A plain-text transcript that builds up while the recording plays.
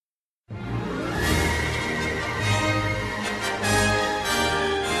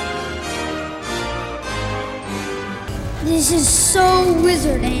This is so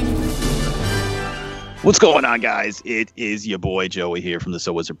wizarding. What's going on, guys? It is your boy Joey here from the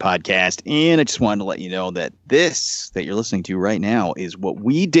So Wizard podcast, and I just wanted to let you know that this that you're listening to right now is what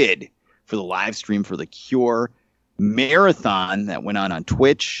we did for the live stream for the Cure marathon that went on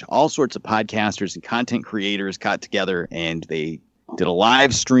Twitch. All sorts of podcasters and content creators got together, and they did a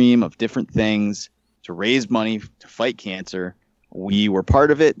live stream of different things to raise money to fight cancer. We were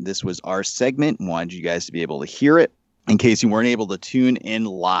part of it. This was our segment. Wanted you guys to be able to hear it in case you weren't able to tune in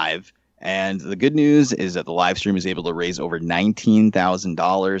live. And the good news is that the live stream is able to raise over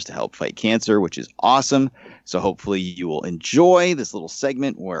 $19,000 to help fight cancer, which is awesome. So hopefully you will enjoy this little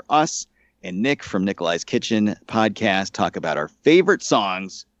segment where us and Nick from Nikolai's Kitchen podcast talk about our favorite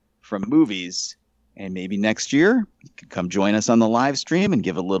songs from movies. And maybe next year you could come join us on the live stream and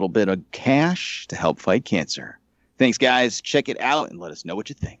give a little bit of cash to help fight cancer. Thanks, guys. Check it out and let us know what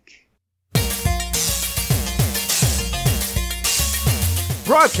you think.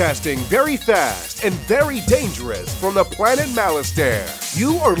 Broadcasting very fast and very dangerous from the planet Malastare.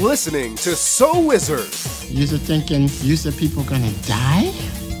 You are listening to So Wizard. You're thinking people gonna die?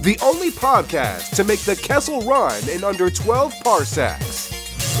 The only podcast to make the Kessel Run in under 12 parsecs.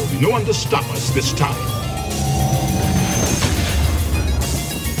 There'll be no one to stop us this time.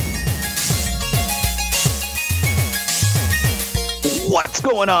 What's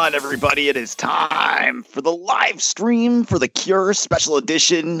going on, everybody? It is time for the live stream for the Cure special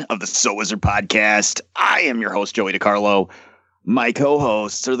edition of the So Wizard podcast. I am your host, Joey DiCarlo. My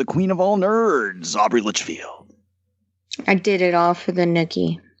co-hosts are the queen of all nerds, Aubrey Litchfield. I did it all for the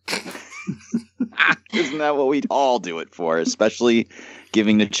nookie. Isn't that what we all do it for, especially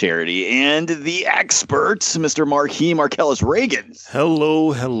giving to charity? And the expert, Mr. Marquis Marcellus Reagan.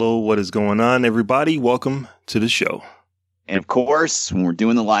 Hello. What is going on, everybody? Welcome to the show. And of course, when we're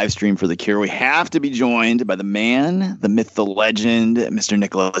doing the live stream for the Cure, we have to be joined by the man, the myth, the legend, Mr.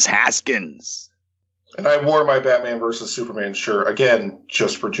 Nicholas Haskins. And I wore my Batman versus Superman shirt, again,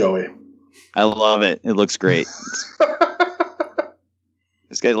 just for Joey. I love it. It looks great.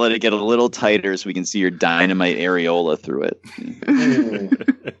 Just got to let it get a little tighter so we can see your dynamite areola through it.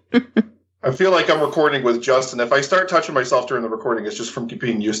 I feel like I'm recording with Justin. If I start touching myself during the recording, it's just from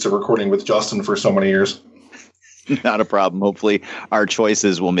being used to recording with Justin for so many years. Not a problem. Hopefully our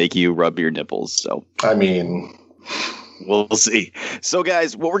choices will make you rub your nipples. So, I mean, we'll see. So,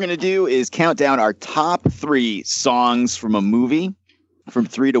 guys, what we're going to do is count down our top 3 songs from a movie from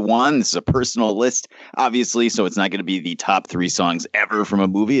 3 to 1. This is a personal list, obviously, so it's not going to be the top 3 songs ever from a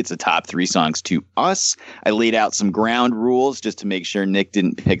movie. It's the top 3 songs to us. I laid out some ground rules just to make sure Nick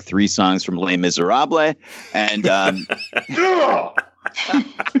didn't pick 3 songs from Les Miserables. And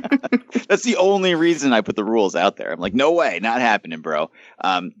that's the only reason I put the rules out there. I'm like, no way, not happening, bro.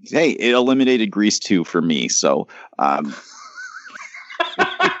 Hey, it eliminated Grease 2 for me, so and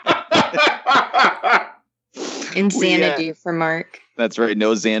Xanadu for Mark. That's right,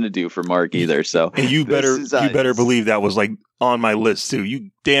 no Xanadu for Mark either. So, and you better believe that was like on my list too. You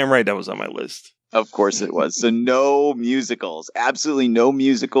damn right that was on my list. Of course it was. So no musicals, absolutely no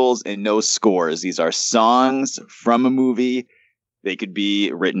musicals, and no scores. These are songs from a movie. They could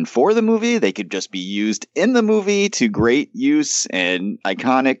be written for the movie. They could just be used in the movie to great use and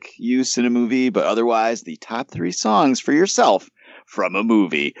iconic use in a movie. But otherwise, the top 3 songs for yourself from a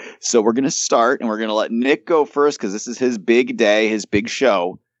movie. So we're going to start, and we're going to let Nick go first because this is his big day, his big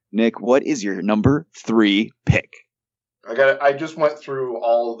show. Nick, what is your number 3 pick? I just went through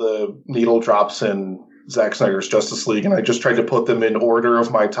all the needle drops in Zack Snyder's Justice League, and I just tried to put them in order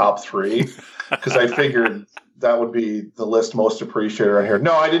of my top 3 because I figured that would be the list most appreciated on here.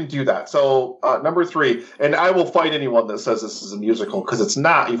 No, I didn't do that. So number 3, and I will fight anyone that says this is a musical because it's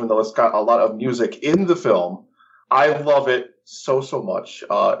not, even though it's got a lot of music in the film. I love it so much.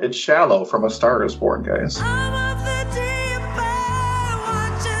 It's Shallow from A Star Is Born, guys.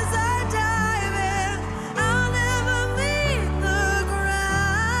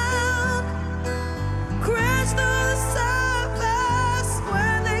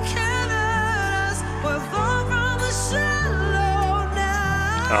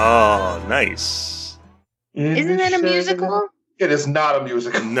 Oh, nice. Isn't that a musical? It is not a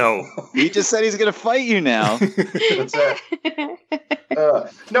musical. No. He just said he's going to fight you now. That's it.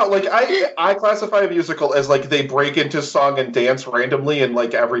 No, like I classify a musical as like they break into song and dance randomly in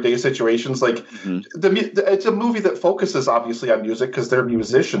like everyday situations. Like it's a movie that focuses obviously on music because they're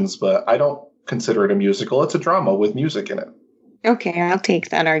musicians, but I don't consider it a musical. It's a drama with music in it. Okay, I'll take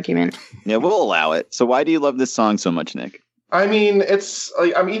that argument. Yeah, we'll allow it. So why do you love this song so much, Nick? I mean, it's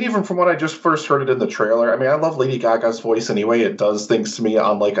like, I mean, even from when I just first heard it in the trailer, I mean, I love Lady Gaga's voice anyway. It does things to me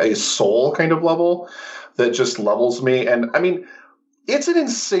on like a soul kind of level that just levels me. And I mean, it's an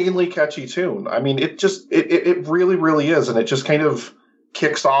insanely catchy tune. I mean, it really, really is. And it just kind of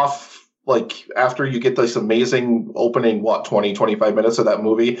kicks off like after you get this amazing opening, 20, 25 minutes of that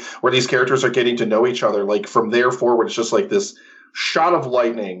movie where these characters are getting to know each other. Like from there forward, it's just like this shot of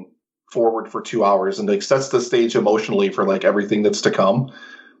lightning forward for 2 hours and like sets the stage emotionally for like everything that's to come.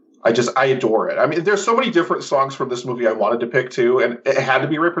 I adore it. I mean, there's so many different songs from this movie I wanted to pick too, and it had to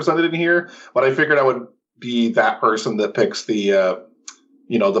be represented in here, but I figured I would be that person that picks the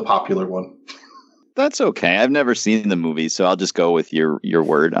the popular one. That's okay. I've never seen the movie, so I'll just go with your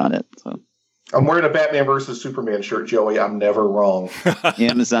word on it. So. I'm wearing a Batman versus Superman shirt, Joey. I'm never wrong.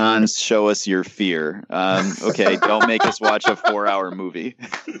 Amazon's show us your fear. Okay, don't make us watch a 4-hour movie.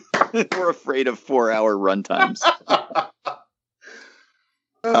 We're afraid of 4-hour runtimes.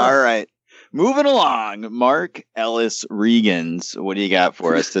 All right. Moving along, Mark Ellis Regans. What do you got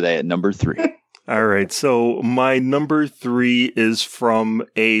for us today at number 3? All right. So my number 3 is from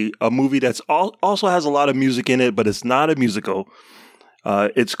a movie that's also has a lot of music in it, but it's not a musical.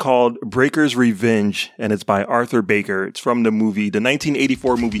 It's called Breaker's Revenge, and it's by Arthur Baker. It's from the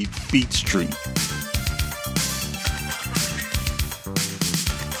 1984 movie Beat Street.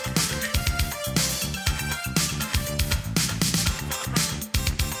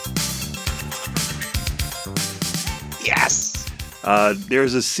 Yes!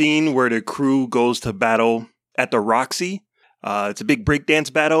 There's a scene where the crew goes to battle at the Roxy. It's a big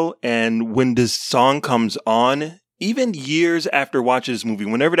breakdance battle, and when this song comes on, even years after watching this movie,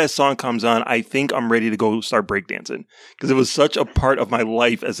 whenever that song comes on, I think I'm ready to go start breakdancing because it was such a part of my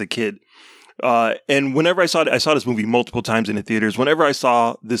life as a kid. And whenever I saw this movie multiple times in the theaters. Whenever I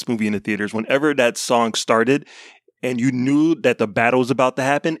saw this movie in the theaters, whenever that song started and you knew that the battle was about to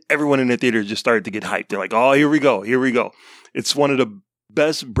happen, everyone in the theater just started to get hyped. They're like, oh, here we go. Here we go. It's one of the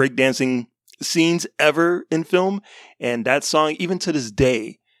best breakdancing scenes ever in film. And that song, even to this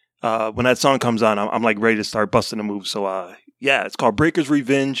day, when that song comes on, I'm like ready to start busting a move. So, yeah, it's called Breaker's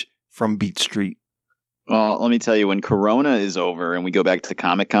Revenge from Beat Street. Well, let me tell you, when Corona is over and we go back to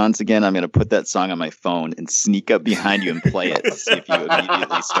Comic-Cons again, I'm going to put that song on my phone and sneak up behind you and play it to see if you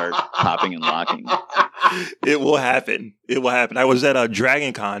immediately start popping and locking. It will happen. It will happen. I was at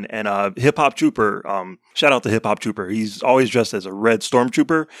Dragon Con and Hip Hop Trooper, shout out to Hip Hop Trooper. He's always dressed as a red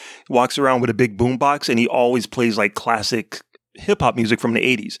stormtrooper, walks around with a big boombox, and he always plays like classic hip hop music from the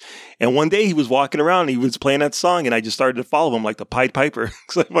 80s. And one day he was walking around and he was playing that song, and I just started to follow him like the Pied Piper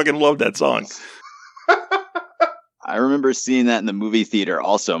because I fucking love that song. I remember seeing that in the movie theater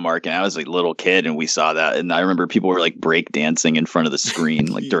also, Mark, and I was like a little kid and we saw that. And I remember people were like break dancing in front of the screen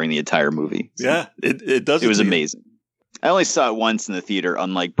like during the entire movie. So yeah, it does. It was amazing. I only saw it once in the theater,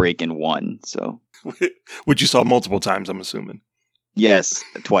 unlike Breakin' 1. So, which you saw multiple times, I'm assuming. Yes,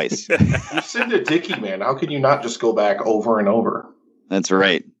 twice. You're Cinda Dickey, man. How can you not just go back over and over? That's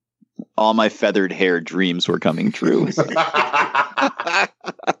right. All my feathered hair dreams were coming true.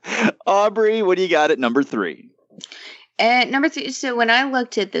 Aubrey, what do you got at number 3? At number 3, so when I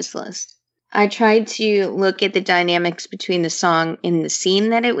looked at this list, I tried to look at the dynamics between the song and the scene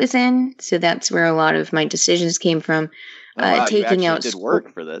that it was in. So that's where a lot of my decisions came from. Wow, taking you out did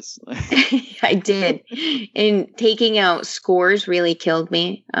work for this. I did. And taking out scores really killed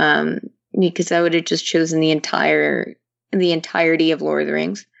me because I would have just chosen the entirety of Lord of the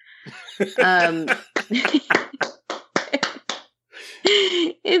Rings.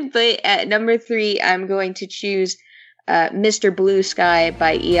 But at number 3, I'm going to choose Mr. Blue Sky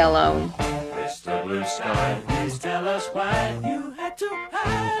by ELO. Mr. Blue Sky, please tell us why you had to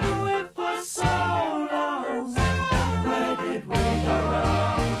hide away for so long. Where did we go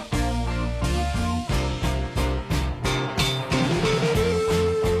wrong?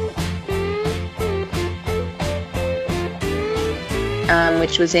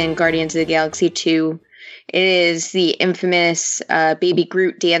 Which was in Guardians of the Galaxy 2. It is the infamous Baby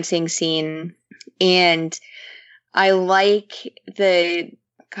Groot dancing scene, and I like the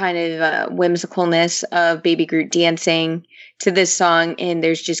kind of whimsicalness of Baby Groot dancing to this song, and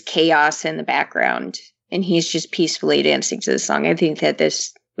there's just chaos in the background, and he's just peacefully dancing to the song. I think that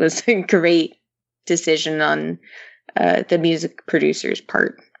this was a great decision on the music producer's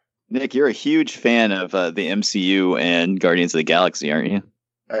part. Nick, you're a huge fan of the MCU and Guardians of the Galaxy, aren't you?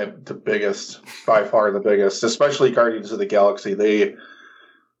 I'm the biggest, by far the biggest, especially Guardians of the Galaxy.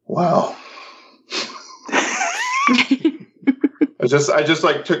 Wow. I just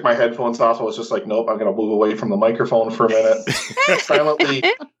like took my headphones off. I was just like, nope, I'm gonna move away from the microphone for a minute.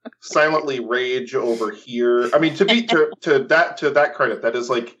 silently rage over here. I mean, to that credit, that is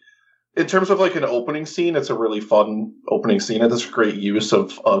like, in terms of like an opening scene, it's a really fun opening scene. And it's great use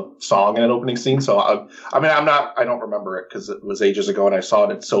of a song in an opening scene. So I don't remember it because it was ages ago and I saw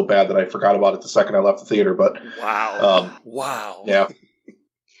it. It's so bad that I forgot about it the second I left the theater. But wow. Yeah.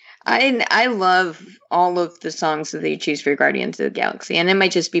 I love all of the songs that they choose for Guardians of the Galaxy, and it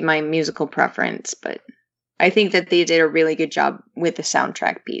might just be my musical preference, but I think that they did a really good job with the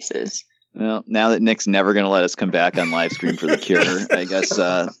soundtrack pieces. Well, now that Nick's never going to let us come back on live stream for The Cure, I guess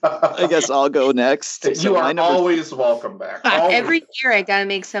I'll go next. You are always welcome back. Always. Every year I gotta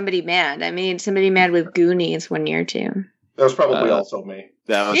make somebody mad. I made somebody mad with Goonies one year too. That was probably also me.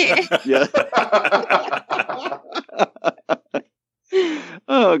 That was, yeah.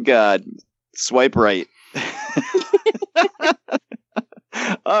 Oh, God. Swipe right.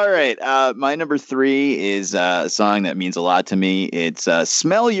 All right. My number 3 is a song that means a lot to me. It's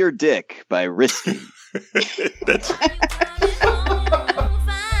Smell Your Dick by Risky. That's...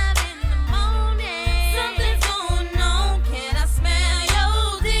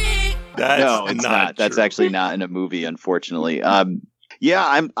 No, it's not. That's actually not in a movie, unfortunately.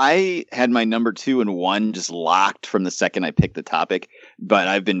 I had my number 2 and 1 just locked from the second I picked the topic, but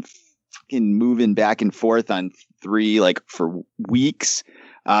I've been fucking moving back and forth on 3 like for weeks.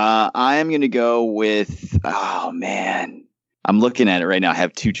 I'm going to go with, oh man, I'm looking at it right now. I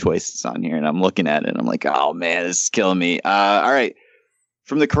have 2 choices on here and I'm looking at it and I'm like, oh man, this is killing me. All right.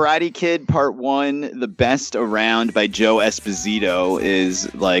 From The Karate Kid Part 1, The Best Around by Joe Esposito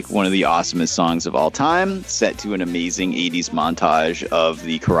is like one of the awesomest songs of all time, set to an amazing 80s montage of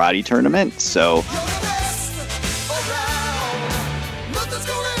the karate tournament. So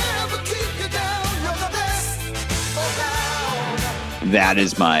that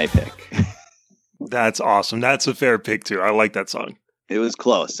is my pick. That's awesome. That's a fair pick too. I like that song. It was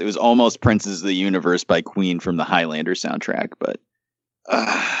close. It was almost Princes of the Universe by Queen from the Highlander soundtrack, but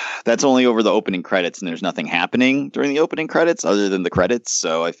that's only over the opening credits, and there's nothing happening during the opening credits other than the credits.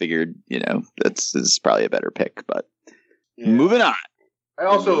 So I figured, this is probably a better pick. But moving on. I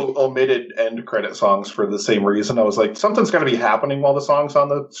also omitted end credit songs for the same reason. I was like, something's going to be happening while the song's on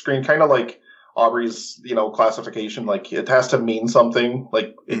the screen, kind of like Aubrey's, classification. Like it has to mean something.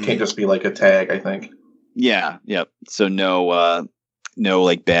 Like it can't just be like a tag, I think. Yeah. Yep. So no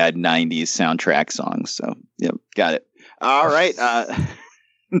like bad 90s soundtrack songs. So yep. Got it. All right.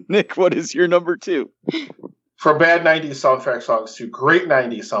 Nick, what is your number 2? From bad 90s soundtrack songs to great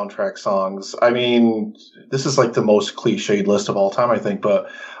 90s soundtrack songs. I mean, this is like the most cliched list of all time, I think.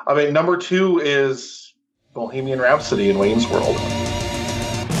 But I mean, number 2 is Bohemian Rhapsody in Wayne's World.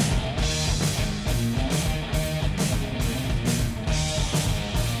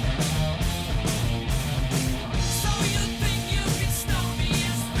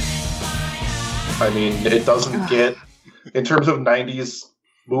 I mean, it doesn't get, in terms of 90s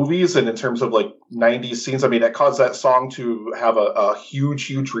movies and in terms of like 90s scenes, I mean, it caused that song to have a huge,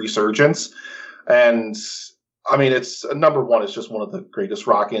 huge resurgence. And I mean, it's number 1, it's just one of the greatest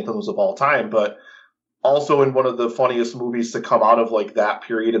rock anthems of all time, but also in one of the funniest movies to come out of like that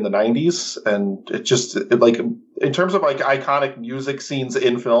period in the 90s. And like, in terms of like iconic music scenes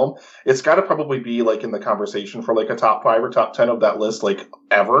in film, it's got to probably be like in the conversation for like a top 5 or top 10 of that list, like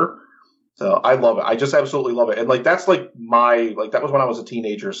ever. So I love it. I just absolutely love it. And like, that's like that was when I was a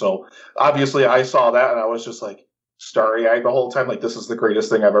teenager. So obviously I saw that and I was just like starry eyed the whole time. Like, this is the greatest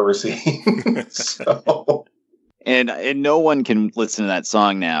thing I've ever seen. So. And no one can listen to that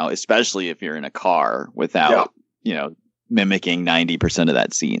song now, especially if you're in a car without, mimicking 90% of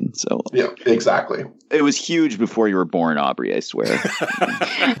that scene. So yeah, exactly. It was huge before you were born, Aubrey, I swear.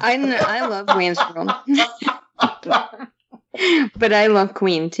 I love Wayne's World. But I love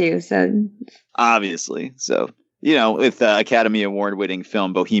Queen too, so obviously. So with the Academy Award winning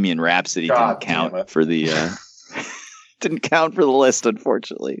film Bohemian Rhapsody didn't count for the list,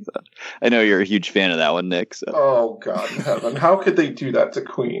 unfortunately. So I know you're a huge fan of that one, Nick. So. Oh God in heaven! How could they do that to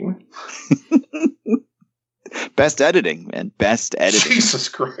Queen? Best editing, man. Best editing. Jesus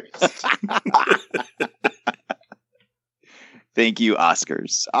Christ! Thank you,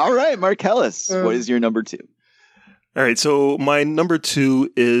 Oscars. All right, Marcellus, what is your number 2? All right, so my number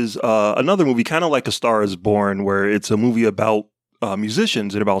 2 is another movie, kind of like A Star is Born, where it's a movie about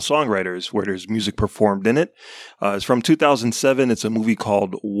musicians and about songwriters, where there's music performed in it. It's from 2007. It's a movie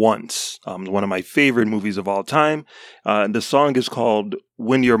called Once. It's one of my favorite movies of all time. The song is called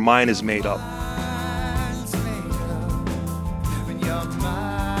When Your Mind Is Made Up.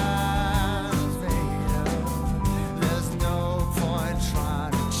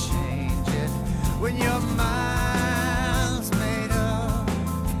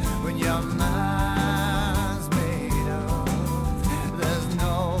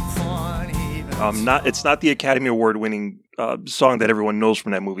 It's not the Academy Award winning song that everyone knows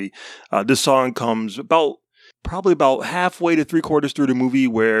from that movie. This song comes probably about halfway to 3/4 through the movie,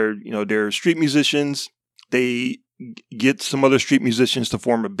 where they're street musicians. They get some other street musicians to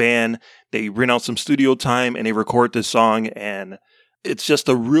form a band. They rent out some studio time and they record this song. And it's just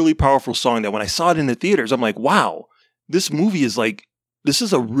a really powerful song that when I saw it in the theaters, I'm like, wow, this movie is this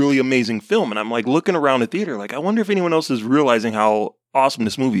is a really amazing film. And I'm like looking around the theater, like, I wonder if anyone else is realizing how awesome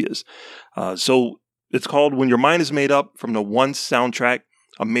this movie is. So it's called When Your Mind Is Made Up, from the Once soundtrack.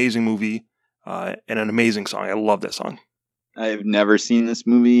 Amazing movie and an amazing song. I love that song. I've never seen this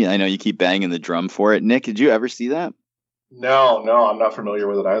movie. I know you keep banging the drum for it. Nick, did you ever see that? No, I'm not familiar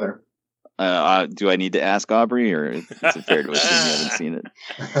with it either. Do I need to ask Aubrey, or is it fair to assume you haven't seen it?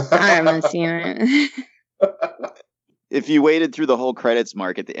 I haven't seen it. If you waited through the whole credits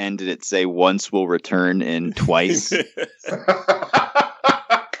mark at the end, did it say once will return and twice?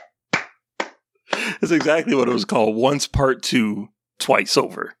 That's exactly what it was called. Once Part 2, Twice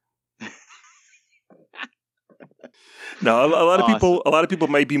Over. Now, a lot of people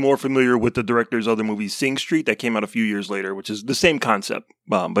might be more familiar with the director's other movie, Sing Street, that came out a few years later, which is the same concept,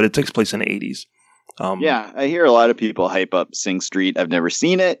 but it takes place in the 80s. Yeah, I hear a lot of people hype up Sing Street. I've never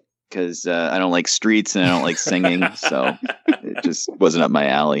seen it because I don't like streets and I don't like singing, so it just wasn't up my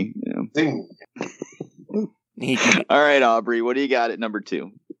alley. All right, Aubrey, what do you got at number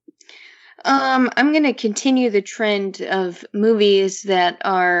 2? I'm going to continue the trend of movies that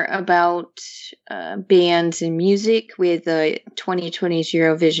are about bands and music with the 2020's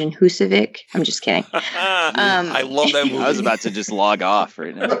Eurovision Husavik. I'm just kidding. I love that movie. I was about to just log off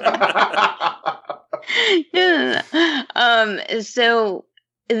right now. No. So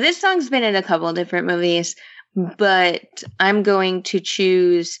this song's been in a couple of different movies, but I'm going to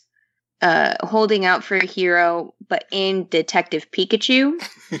choose Holding Out for a Hero, but in Detective Pikachu.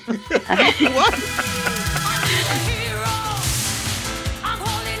 What?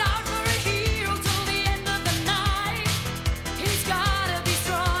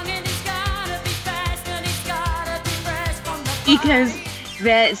 Because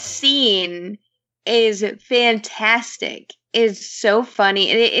that scene is fantastic. It's so funny.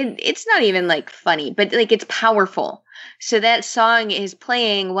 It's not even funny, but it's powerful. So that song is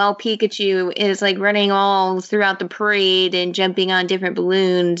playing while Pikachu is running all throughout the parade and jumping on different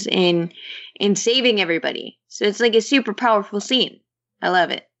balloons and saving everybody. So it's a super powerful scene. I love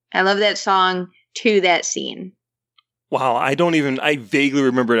it. I love that song to that scene. Wow, I vaguely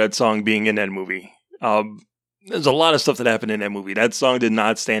remember that song being in that movie. There's a lot of stuff that happened in that movie. That song did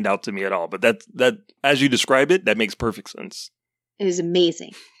not stand out to me at all, but that as you describe it, that makes perfect sense. It is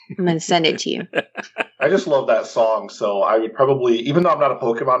amazing. I'm going to send it to you. I just love that song, so I would probably, even though I'm not a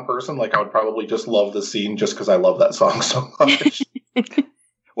Pokemon person, I would probably just love the scene just because I love that song so much.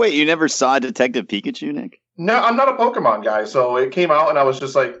 Wait, you never saw Detective Pikachu, Nick? No, I'm not a Pokemon guy, so it came out and I was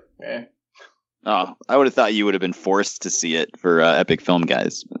just like, eh. Oh, I would have thought you would have been forced to see it for Epic Film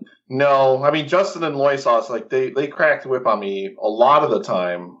Guys. No, I mean, Justin and Loy saw us, they cracked the whip on me a lot of the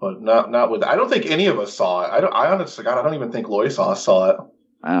time, but not with, I don't think any of us saw it. I honestly, God, I don't even think Loy saw it.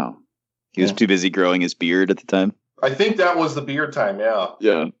 Wow. He was too busy growing his beard at the time? I think that was the beard time, yeah.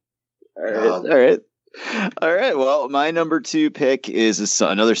 Yeah. All right. Well, my number 2 pick is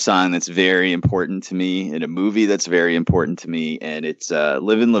another song that's very important to me in a movie that's very important to me, and it's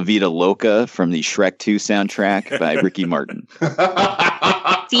Livin' La Vida Loca from the Shrek 2 soundtrack by Ricky Martin.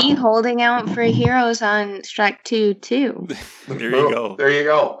 See, Holding Out for Heroes on Shrek 2 too. There you go. There you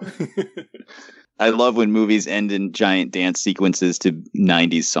go. I love when movies end in giant dance sequences to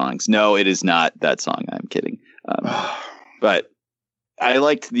 90s songs. No, it is not that song. I'm kidding. But I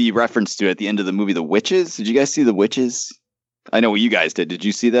liked the reference to it at the end of the movie, The Witches. Did you guys see The Witches? I know what you guys did. Did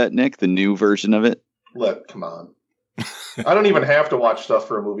you see that, Nick? The new version of it? Look, come on. I don't even have to watch stuff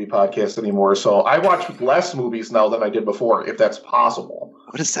for a movie podcast anymore, so I watch less movies now than I did before, if that's possible.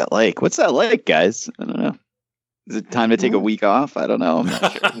 What is that like? What's that like, guys? I don't know. Is it time to take a week off? I don't know. I'm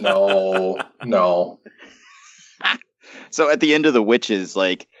not sure. No. So at the end of The Witches,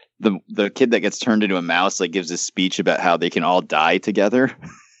 the kid that gets turned into a mouse gives a speech about how they can all die together.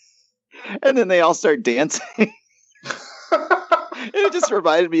 And then they all start dancing. It just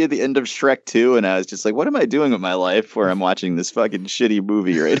reminded me of the end of Shrek 2, and I was just like, what am I doing with my life where I'm watching this fucking shitty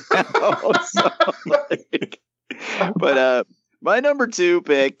movie right now? But my number 2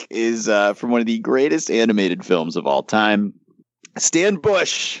 pick is from one of the greatest animated films of all time, Stan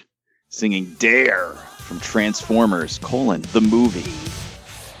Bush singing Dare from Transformers, the movie.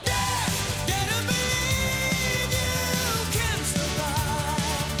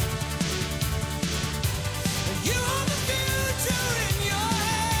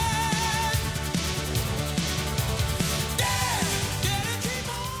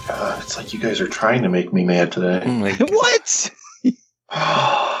 It's like you guys are trying to make me mad today. Oh my God. What? You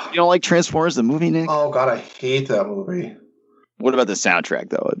don't like Transformers the movie, Nick? Oh God, I hate that movie. What about the soundtrack,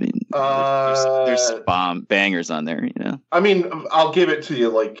 though? I mean, there's some bangers on there, you know. I mean, I'll give it to you.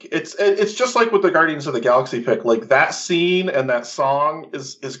 Like it's just like with the Guardians of the Galaxy pick. Like that scene and that song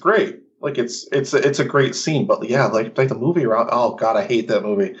is great. Like it's a great scene. But yeah, like the movie around. Oh God, I hate that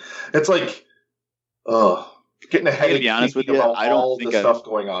movie. It's like, getting a headache. To be honest with thinking you, about I don't all think the stuff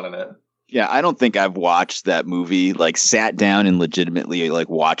going on in it. Yeah, I don't think I've watched that movie, like sat down and legitimately like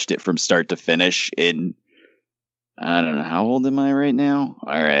watched it from start to finish in, I don't know, how old am I right now?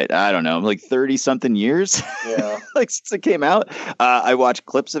 All right, I don't know, like 30 something years. Yeah. Like since it came out. I watched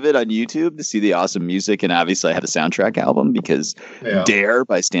clips of it on YouTube to see the awesome music, and obviously I have the soundtrack album because Dare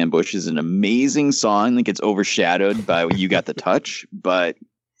by Stan Bush is an amazing song. Like it's overshadowed by You Got the Touch, but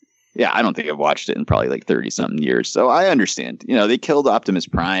yeah, I don't think I've watched it in probably like 30 something years. So I understand. You know, they killed Optimus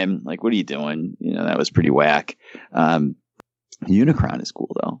Prime. Like, what are you doing? You know, that was pretty whack. Unicron is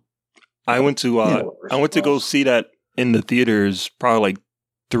cool though. I went to go see that in the theaters probably like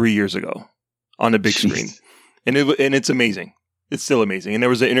 3 years ago on the big screen, and it's amazing. It's still amazing. And there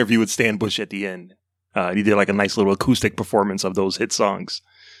was an interview with Stan Bush at the end. He did like a nice little acoustic performance of those hit songs.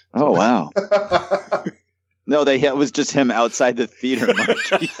 Oh wow! No, it was just him outside the theater.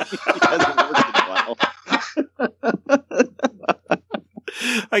 He hasn't worked in a while.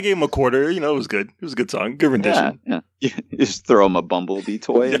 I gave him a quarter. You know, it was good. It was a good song. Good rendition. Yeah. You just throw him a Bumblebee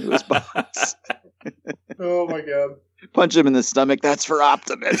toy into his box. Oh my God. Punch him in the stomach. That's for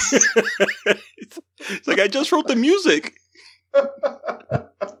Optimus. It's like, I just wrote the music.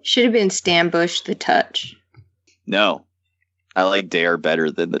 Should have been Stan Bush, The Touch. No. I like Dare better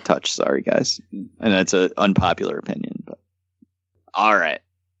than The Touch. Sorry, guys. And that's an unpopular opinion. But all right.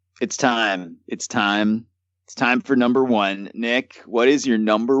 It's time. It's time for number one. Nick, what is your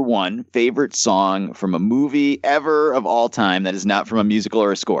number one favorite song from a movie ever of all time that is not from a musical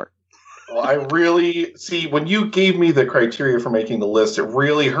or a score? Well, I really see when you gave me the criteria for making the list, it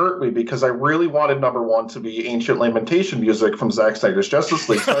really hurt me because I really wanted number one to be Ancient Lamentation music from Zack Snyder's Justice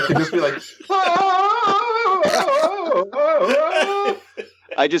League. So I could just be like,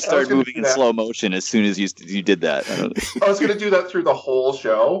 I just started moving in slow motion as soon as you did that. I was going to do that through the whole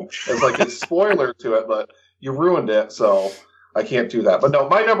show as like a spoiler to it, but you ruined it, so I can't do that. But no,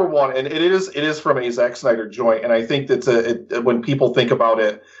 my number one, and it is from a Zack Snyder joint, and I think that's when people think about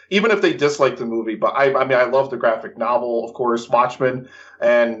it, even if they dislike the movie, but I mean, I love the graphic novel, of course, Watchmen,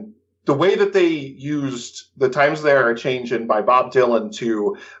 and the way that they used The Times They Are Changin' by Bob Dylan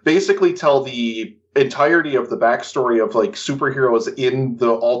to basically tell the entirety of the backstory of like superheroes in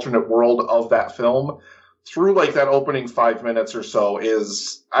the alternate world of that film through like that opening 5 minutes or so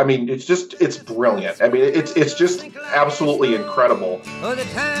is, I mean, it's brilliant. I mean, it's just absolutely incredible. Oh, the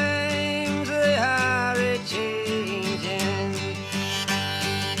times they are a-changin'.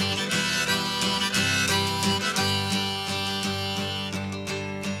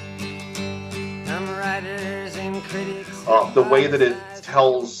 Some writers and critics. The way that it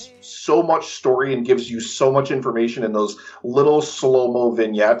tells so much story and gives you so much information in those little slow-mo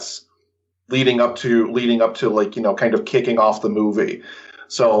vignettes leading up to like, you know, kind of kicking off the movie.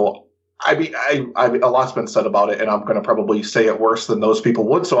 So I mean, a lot's been said about it, and I'm going to probably say it worse than those people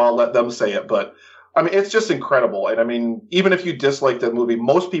would, so I'll let them say it. But I mean, it's just incredible. And I mean, even if you dislike that movie,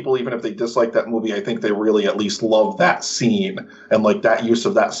 most people, even if they dislike that movie, I think they really at least love that scene and like that use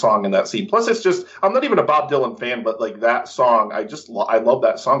of that song in that scene. Plus, it's just, I'm not even a Bob Dylan fan, but like that song, I love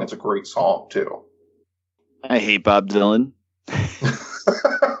that song. It's a great song too. I hate Bob Dylan.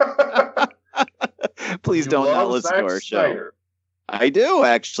 Please don't not listen to our show. Snyder. I do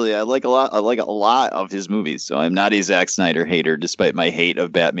actually. I like a lot of his movies. So I'm not a Zack Snyder hater, despite my hate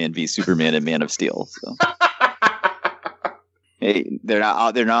of Batman v Superman and Man of Steel. So. Hey, they're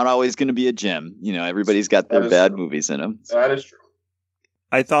not always going to be a gem. You know, everybody's got their bad movies in them. So. That is true.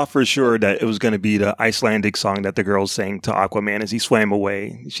 I thought for sure that it was going to be the Icelandic song that the girl sang to Aquaman as he swam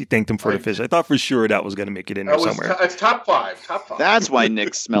away. She thanked him for the fish. I thought for sure that was going to make it in there somewhere. It's top five. That's why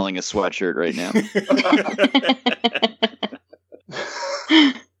Nick's smelling a sweatshirt right now.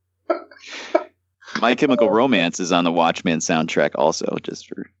 My Chemical Romance is on the Watchmen soundtrack also, just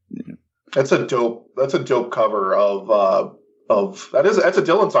for, you know. That's a dope cover of that's a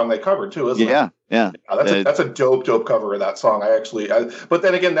Dylan song they covered too, isn't it? Yeah. That's a dope cover of that song. But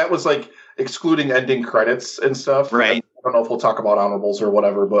then again, that was like excluding ending credits and stuff. Right. I don't know if we'll talk about honorables or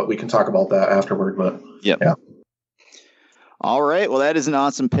whatever, but we can talk about that afterward. But yeah. All right. Well, that is an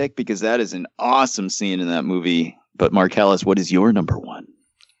awesome pick because that is an awesome scene in that movie. But Marcellus, what is your number one?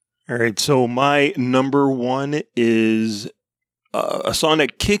 All right. So my number one is a song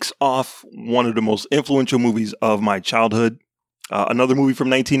that kicks off one of the most influential movies of my childhood. Another movie from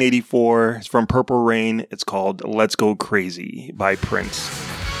 1984. It's from Purple Rain. It's called Let's Go Crazy by Prince.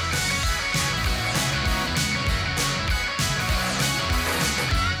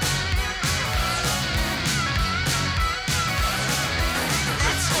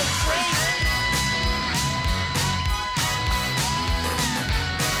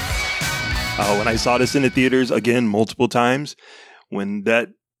 When I saw this in the theaters, again, multiple times, when that,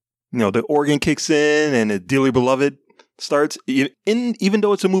 the organ kicks in and the Dearly Beloved starts, even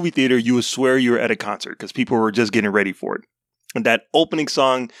though it's a movie theater, you would swear you were at a concert because people were just getting ready for it. And that opening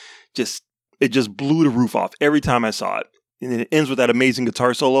song, it just blew the roof off every time I saw it. And it ends with that amazing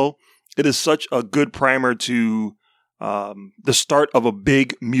guitar solo. It is such a good primer to the start of a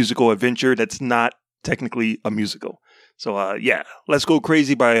big musical adventure that's not technically a musical. So, Let's Go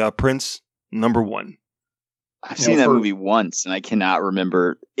Crazy by Prince. Number 1. I've seen that movie once, and I cannot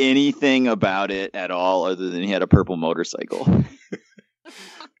remember anything about it at all other than he had a purple motorcycle.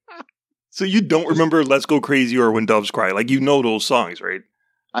 So you don't remember Let's Go Crazy or When Doves Cry? Like, those songs, right?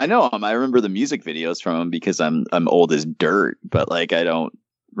 I know them. I remember the music videos from them because I'm old as dirt, but like I don't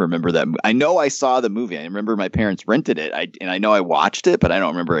remember that. I know I saw the movie. I remember my parents rented it, and I know I watched it, but I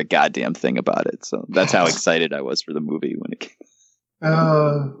don't remember a goddamn thing about it. So that's how excited I was for the movie when it came.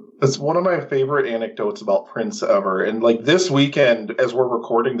 That's one of my favorite anecdotes about Prince ever. And like this weekend, as we're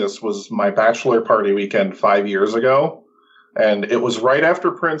recording this, was my bachelor party weekend 5 years ago. And it was right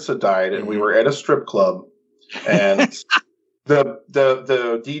after Prince had died, and we were at a strip club. And the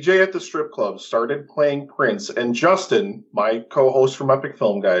DJ at the strip club started playing Prince. And Justin, my co-host from Epic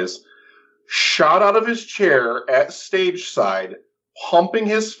Film Guys, shot out of his chair at stage side, pumping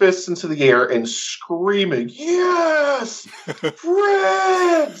his fists into the air and screaming, "Yes,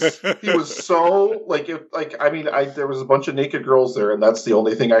 Prince!" He was so there was a bunch of naked girls there, and that's the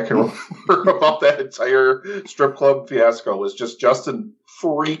only thing I can remember about that entire strip club fiasco was just Justin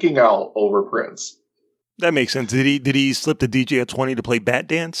freaking out over Prince. That makes sense. Did he slip the DJ a 20 to play Bat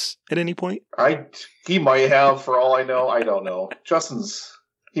Dance at any point? He might have, for all I know. I don't know.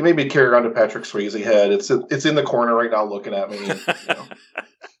 He made me carry around a Patrick Swayze head. It's in the corner right now looking at me.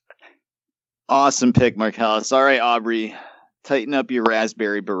 Awesome pick, Marcellus. All right, Aubrey, tighten up your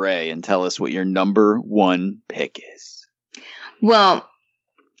raspberry beret and tell us what your number 1 pick is. Well,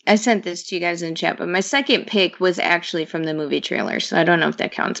 I sent this to you guys in chat, but my second pick was actually from the movie trailer, so I don't know if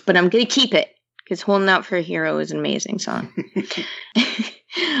that counts, but I'm going to keep it because Holding Out for a Hero is an amazing song.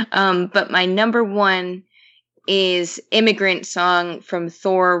 But my number 1 is Immigrant Song from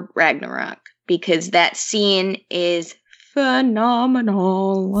Thor Ragnarok, because that scene is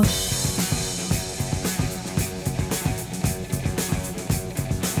phenomenal.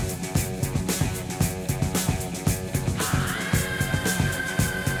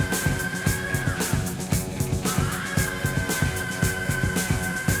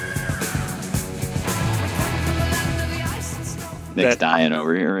 Nick's dying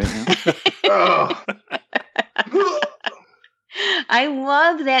over here right now. I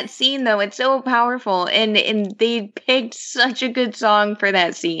love that scene, though. It's so powerful, and they picked such a good song for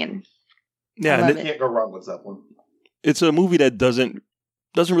that scene. Yeah, you can't go wrong with Zeppelin. It's a movie that doesn't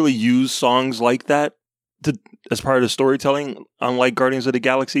really use songs like that as part of the storytelling, unlike Guardians of the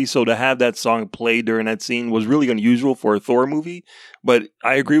Galaxy. So to have that song played during that scene was really unusual for a Thor movie. But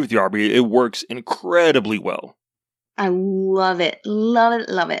I agree with you, Aubrey. It works incredibly well. I love it. Love it.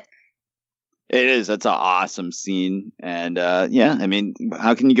 Love it. It is. That's an awesome scene. And I mean,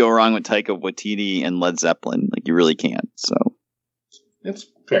 how can you go wrong with Taika Waititi and Led Zeppelin? Like, you really can't. So it's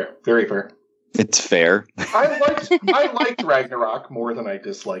fair. Very fair. It's fair. I liked Ragnarok more than I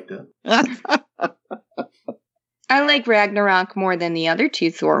disliked it. I like Ragnarok more than the other 2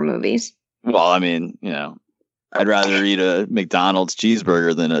 Thor movies. Well, I mean, I'd rather eat a McDonald's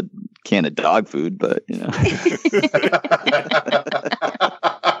cheeseburger than a can of dog food, but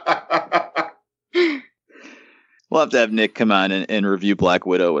we'll have to have Nick come on and review Black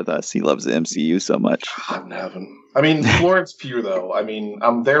Widow with us. He loves the MCU so much. I mean, Florence Pugh, though. I mean,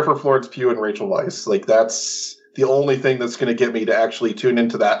 I'm there for Florence Pugh and Rachel Weisz. Like, that's the only thing that's going to get me to actually tune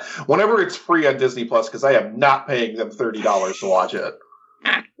into that whenever it's free on Disney Plus, because I am not paying them $30 to watch it.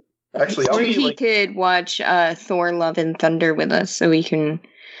 Actually, he could watch Thor: Love and Thunder with us, so we can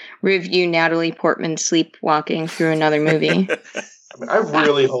review Natalie Portman sleepwalking through another movie. I mean, I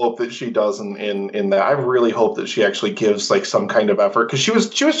really hope that she does in that. I really hope that she actually gives like some kind of effort, because she was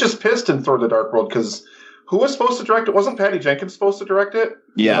just pissed in Thor: The Dark World, because who was supposed to direct it? Wasn't Patty Jenkins supposed to direct it?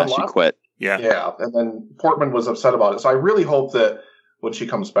 Yeah, she quit. Yeah, and then Portman was upset about it. So I really hope that when she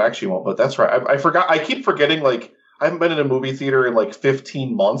comes back, she won't. But that's right. I forgot. I keep forgetting. Like, I haven't been in a movie theater in like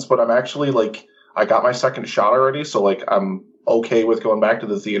 15 months, but I'm actually like, I got my second shot already, so like I'm okay with going back to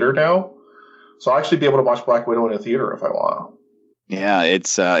the theater now. So I'll actually be able to watch Black Widow in a theater if I want. Yeah,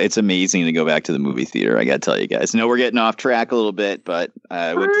 it's amazing to go back to the movie theater. I got to tell you guys. No, we're getting off track a little bit, but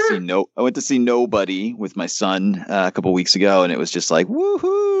I went to see Nobody with my son a couple weeks ago, and it was just like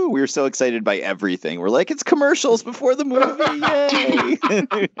woohoo! We were so excited by everything. We're like, it's commercials before the movie,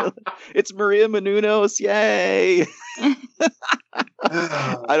 yay! It's Maria Menounos, yay!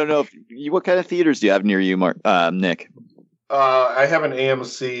 I don't know what kind of theaters do you have near you, Nick? I have an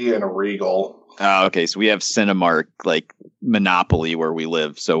AMC and a Regal. Oh, okay. So we have Cinemark, like Monopoly, where we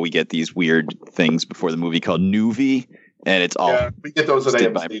live. So we get these weird things before the movie called Nuvi, and it's all we get those at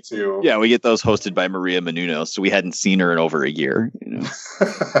AMC too. Yeah, we get those hosted by Maria Menounos. So we hadn't seen her in over a year. You know,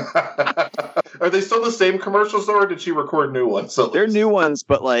 are they still the same commercials, or did she record new ones? So they're new ones,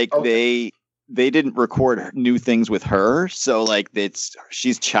 but like they didn't record new things with her. So like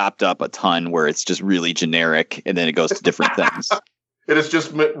she's chopped up a ton where it's just really generic, and then it goes to different things. It is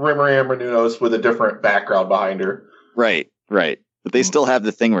just Maria Menounos with a different background behind her. Right. But they still have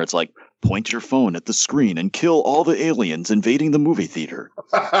the thing where it's like, point your phone at the screen and kill all the aliens invading the movie theater.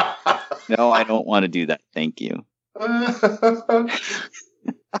 No, I don't want to do that. Thank you. All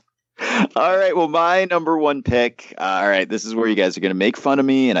right. Well, my number one pick. All right. This is where you guys are going to make fun of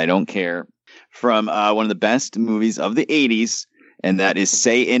me, and I don't care. From one of the best movies of the 80s, and that is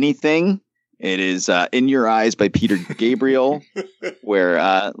Say Anything. It is In Your Eyes by Peter Gabriel, where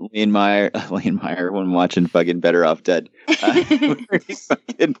Lane Meyer, when watching fucking Better Off Dead, he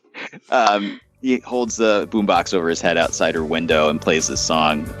holds the boombox over his head outside her window and plays this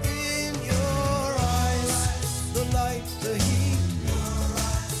song.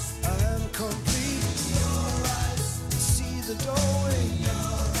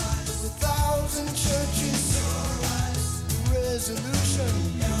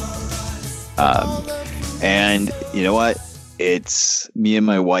 And you know what? It's me and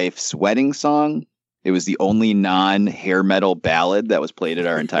my wife's wedding song. It was the only non-hair metal ballad that was played at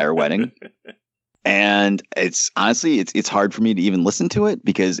our entire wedding. And it's honestly, it's hard for me to even listen to it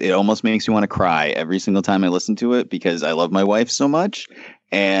because it almost makes me want to cry every single time I listen to it because I love my wife so much.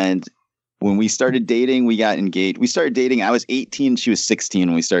 And when we started dating, we got engaged. We started dating. I was 18. She was 16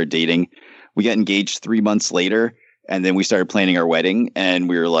 when we started dating. We got engaged 3 months later. And then we started planning our wedding. And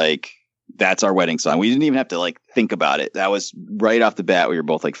we were like, that's our wedding song. We didn't even have to like think about it. That was right off the bat. We were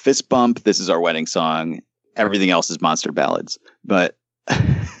both like fist bump. This is our wedding song. Everything else is monster ballads. But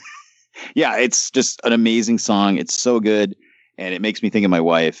yeah, it's just an amazing song. It's so good. And it makes me think of my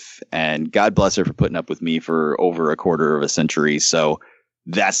wife, and God bless her for putting up with me for over a quarter of a century. So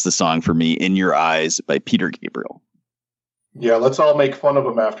that's the song for me, In Your Eyes by Peter Gabriel. Yeah, let's all make fun of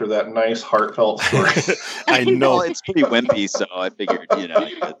him after that nice, heartfelt story. I know. Well, it's pretty wimpy, so I figured, you know.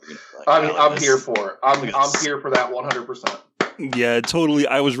 I'm here for it. I'm here for that 100%. Yeah, totally.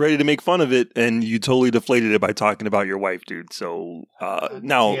 I was ready to make fun of it, and you totally deflated it by talking about your wife, dude. So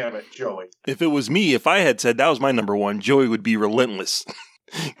now, damn it, Joey. If it was me, if I had said that was my number one, Joey would be relentless,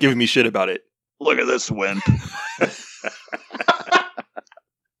 giving me shit about it. Look at this wimp.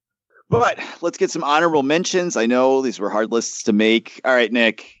 But let's get some honorable mentions. I know these were hard lists to make. All right,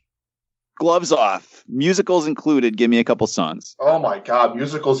 Nick, gloves off. Musicals included. Give me a couple songs. Oh my God,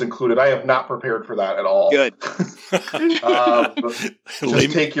 musicals included. I have not prepared for that at all. Good.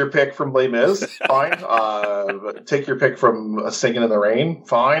 Just take your pick from Les Mis. Fine. Take your pick from Singing in the Rain.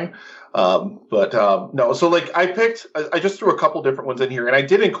 Fine. But no. So like I just threw a couple different ones in here, and I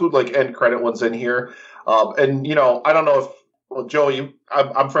did include like end credit ones in here. And you know, I don't know if. Well, Joey,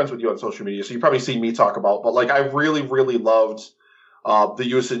 I'm friends with you on social media, so you probably seen me talk about. But like, I really, really loved the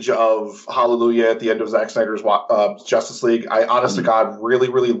usage of Hallelujah at the end of Zack Snyder's Justice League. I, honest to God, really,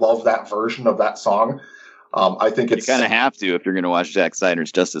 really love that version of that song. I think it's you kind of have to if you're going to watch Zack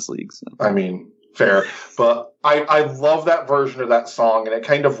Snyder's Justice League. So. I mean, fair, but I love that version of that song, and it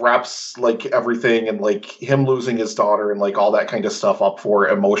kind of wraps like everything and like him losing his daughter and like all that kind of stuff up for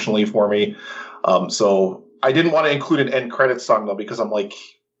emotionally for me. So. I didn't want to include an end credits song though, because I'm like,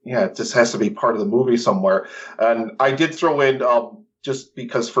 yeah, this has to be part of the movie somewhere. And I did throw in, just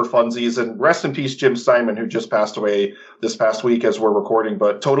because for funsies, and rest in peace, Jim Steinman, who just passed away this past week as we're recording,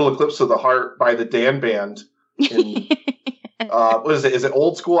 but Total Eclipse of the Heart by the Dan Band. What is it? Is it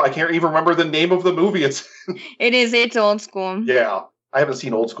Old School? I can't even remember the name of the movie. It's Old School. Yeah. I haven't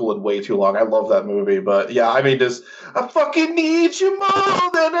seen Old School in way too long. I love that movie, but yeah, I mean, I fucking need you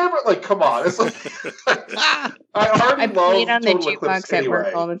more than ever. Like, come on, it's like I already love play it on the Total Eclipse jukebox at work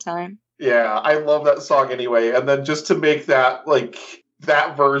anyway. all the time. Yeah, I love that song anyway, and then just to make that like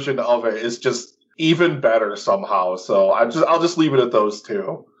that version of it is just even better somehow. So I'll just leave it at those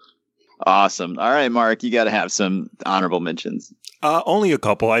two. Awesome. All right, Mark, you got to have some honorable mentions. Only a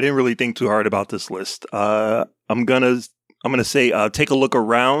couple. I didn't really think too hard about this list. I'm gonna say "Take a Look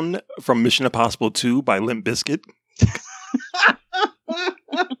Around" from Mission Impossible 2 by Limp Bizkit.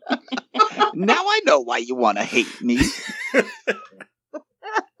 Now I know why you want to hate me. I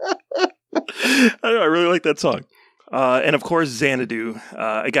don't know, I really like that song. And of course, Xanadu.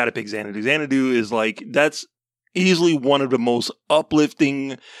 I gotta pick Xanadu. Xanadu is that's easily one of the most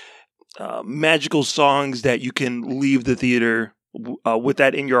uplifting, magical songs that you can leave the theater with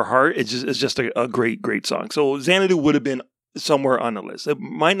that in your heart. It's just a great, great song. So Xanadu would have been somewhere on the list. It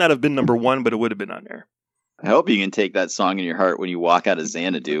might not have been number one, but it would have been on there. I hope you can take that song in your heart when you walk out of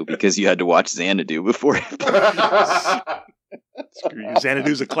Xanadu, because you had to watch Xanadu before. Screw you.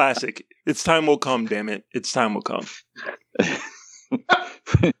 Xanadu's a classic. Its time will come, damn it. Its time will come.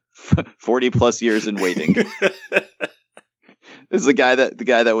 40 plus years in waiting. This is the guy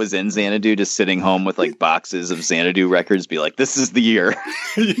that was in Xanadu just sitting home with boxes of Xanadu records, be like, this is the year.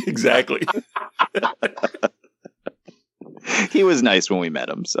 Exactly. He was nice when we met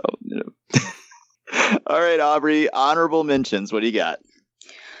him, so All right, Aubrey, honorable mentions. What do you got?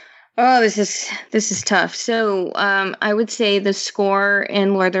 Oh, this is tough. So, I would say the score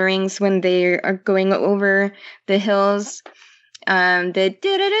in Lord of the Rings when they are going over the hills. I think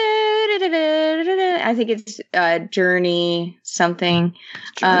it's Journey something.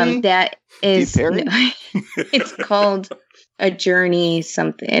 Journey? That is it's called A Journey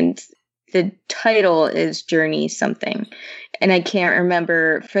something. The title is Journey something. And I can't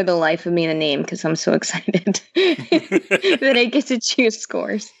remember for the life of me the name because I'm so excited that I get to choose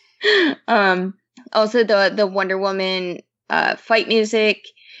scores. Also, the Wonder Woman fight music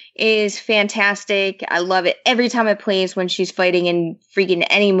is fantastic. I love it every time it plays when she's fighting in freaking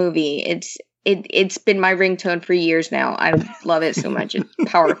any movie. It's been my ringtone for years now. I love it so much. It's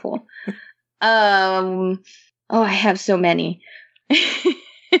powerful. I have so many.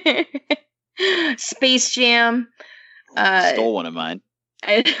 Space Jam. Stole one of mine.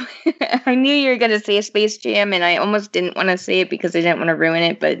 I knew you were going to say Space Jam, and I almost didn't want to say it because I didn't want to ruin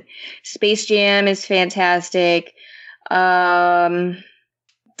it, but Space Jam is fantastic. Damn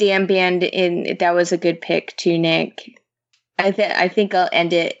Band, that was a good pick too, Nick. I think I'll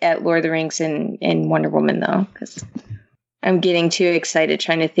end it at Lord of the Rings and Wonder Woman, though, because I'm getting too excited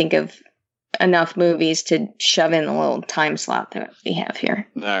trying to think of enough movies to shove in the little time slot that we have here.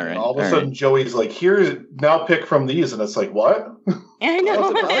 All right. All of a sudden, Joey's like, "Here, now pick from these," and it's like, "What?" I know. I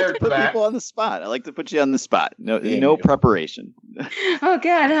like to put people on the spot. I like to put you on the spot. No preparation. Oh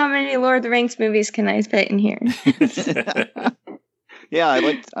God, how many Lord of the Rings movies can I fit in here? Yeah,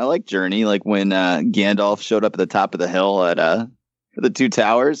 I like Journey. Like when Gandalf showed up at the top of the hill at the two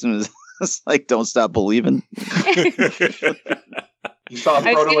towers and was like, "Don't stop believing." You saw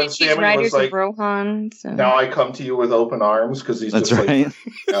Frodo and Sam and he was like, Rohan, so. "Now I come to you with open arms," because he's That's just right.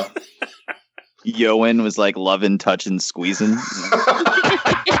 Like, yeah. Yoan was like loving, touching, squeezing.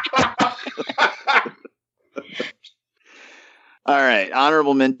 All right,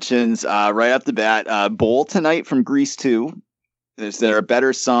 honorable mentions right off the bat. Bowl Tonight from Grease 2. Is there a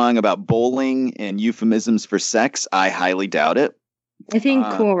better song about bowling and euphemisms for sex? I highly doubt it. I think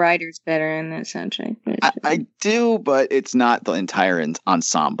Cool Rider's better in that soundtrack. I do, but it's not the entire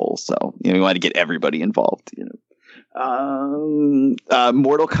ensemble. So, you want to get everybody involved, Mortal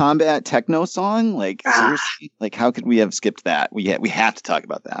Kombat techno song? Seriously? How could we have skipped that? We have to talk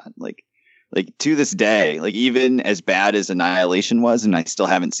about that. Like to this day, even as bad as Annihilation was, and I still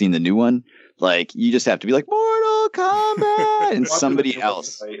haven't seen the new one, you just have to be like, Mortal Kombat, and somebody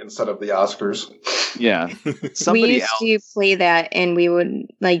else. Instead of the Oscars. Yeah. Somebody else. We used to play that, and we would,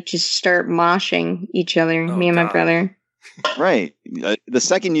 just start moshing each other, me and my brother. Right. The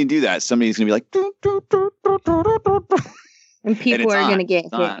second you do that, somebody's going to be like... And people are going to get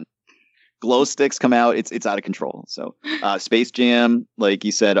hit. Glow sticks come out. It's out of control. So Space Jam, like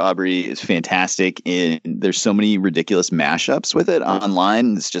you said, Aubrey, is fantastic. And there's so many ridiculous mashups with it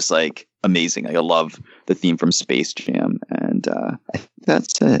online. It's just amazing. I love the theme from Space Jam. And I think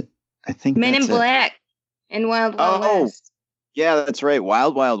that's it. I think Men in Black and Wild Wild West. Yeah, that's right.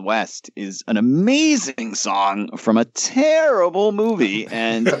 Wild Wild West is an amazing song from a terrible movie.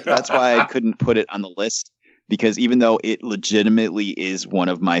 And that's why I couldn't put it on the list. Because even though it legitimately is one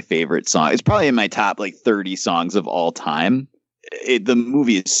of my favorite songs, it's probably in my top 30 songs of all time. The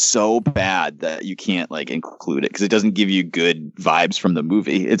movie is so bad that you can't include it because it doesn't give you good vibes from the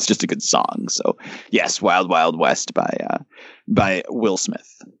movie. It's just a good song. So yes, Wild Wild West by Will Smith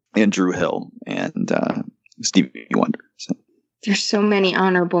and Drew Hill and Stevie Wonder. So there's so many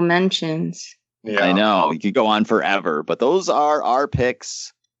honorable mentions. Yeah. I know. You could go on forever, but those are our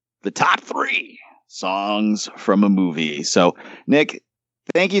picks. The top 3 songs from a movie. So, Nick,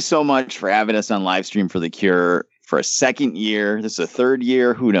 thank you so much for having us on Livestream for the Cure for a second year. This is a third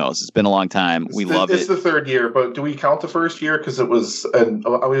year. Who knows? It's been a long time. We love it. It's the third year, but do we count the first year? Because it was,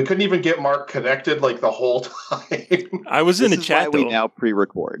 we couldn't even get Mark connected like the whole time. I was in the chat. We now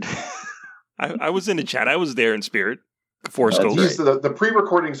pre-record. I was in the chat. I was there in spirit. Force Ghost. The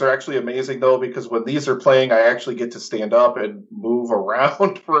pre-recordings are actually amazing though, because when these are playing, I actually get to stand up and move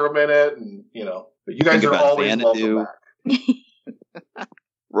around for a minute, and but you guys are always welcome back.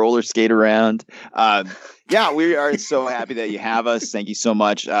 Roller skate around. Yeah, we are so happy that you have us. Thank you so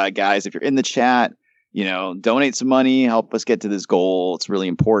much, guys. If you're in the chat, donate some money, help us get to this goal. It's really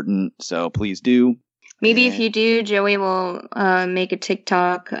important. So please do. Maybe if you do, Joey will make a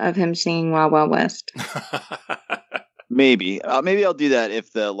TikTok of him singing Wild Wild West. Maybe I'll do that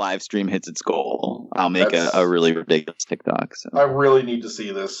if the live stream hits its goal. I'll make a really ridiculous TikTok. So. I really need to see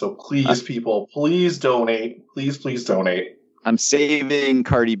this. So please, people, please donate. Please donate. I'm saving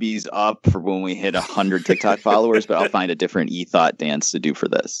Cardi B's up for when we hit 100 TikTok followers, but I'll find a different e-thought dance to do for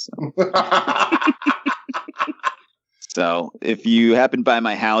this. So if you happen by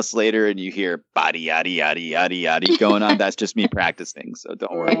my house later and you hear body yaddy yaddy yaddy yaddy going on, that's just me practicing. So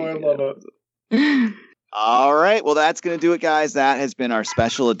don't worry. I love it. All right. Well, that's going to do it, guys. That has been our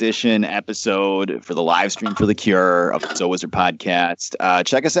special edition episode for the live stream for the Cure of the So Wizard Podcast.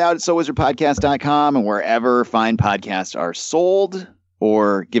 Check us out at SoWizardPodcast.com and wherever fine podcasts are sold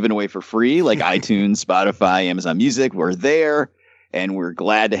or given away for free, like iTunes, Spotify, Amazon Music. We're there, and we're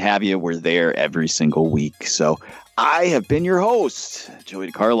glad to have you. We're there every single week. So I have been your host,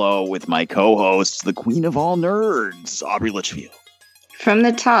 Joey DiCarlo, with my co-host, the queen of all nerds, Aubrey Litchfield. From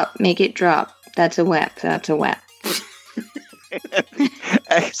the top, make it drop. That's a whap. That's a whap.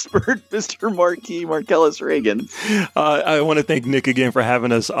 Expert Mr. Marquis Marcellus Reagan. I want to thank Nick again for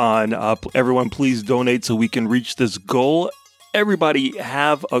having us on. Everyone, please donate so we can reach this goal. Everybody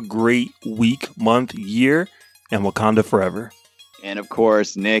have a great week, month, year, and Wakanda forever. And of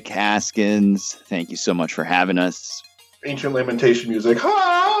course, Nick Haskins, thank you so much for having us. Ancient lamentation music.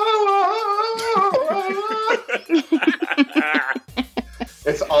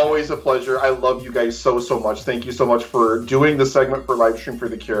 It's always a pleasure. I love you guys so much. Thank you so much for doing the segment for Livestream for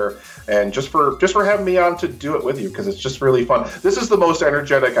the Cure, and just for having me on to do it with you, because it's just really fun. This is the most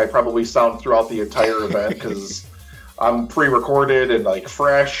energetic I probably sound throughout the entire event, because I'm pre-recorded and like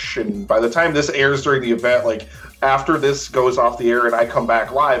fresh, and by the time this airs during the event, like after this goes off the air and I come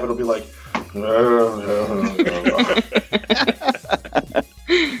back live, it'll be like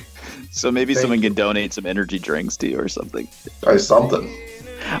So maybe someone can donate some energy drinks to you or something. Something.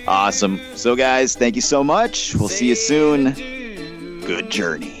 Awesome. So guys, thank you so much. We'll see you soon. Good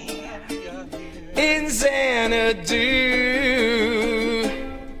journey. In Xanadu.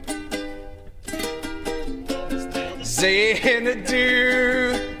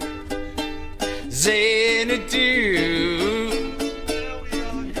 Xanadu. Xanadu.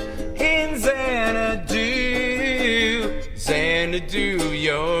 In Xanadu. Xanadu,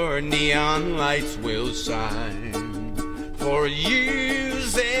 your neon lights will shine for you,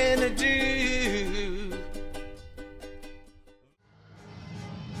 Xanadu.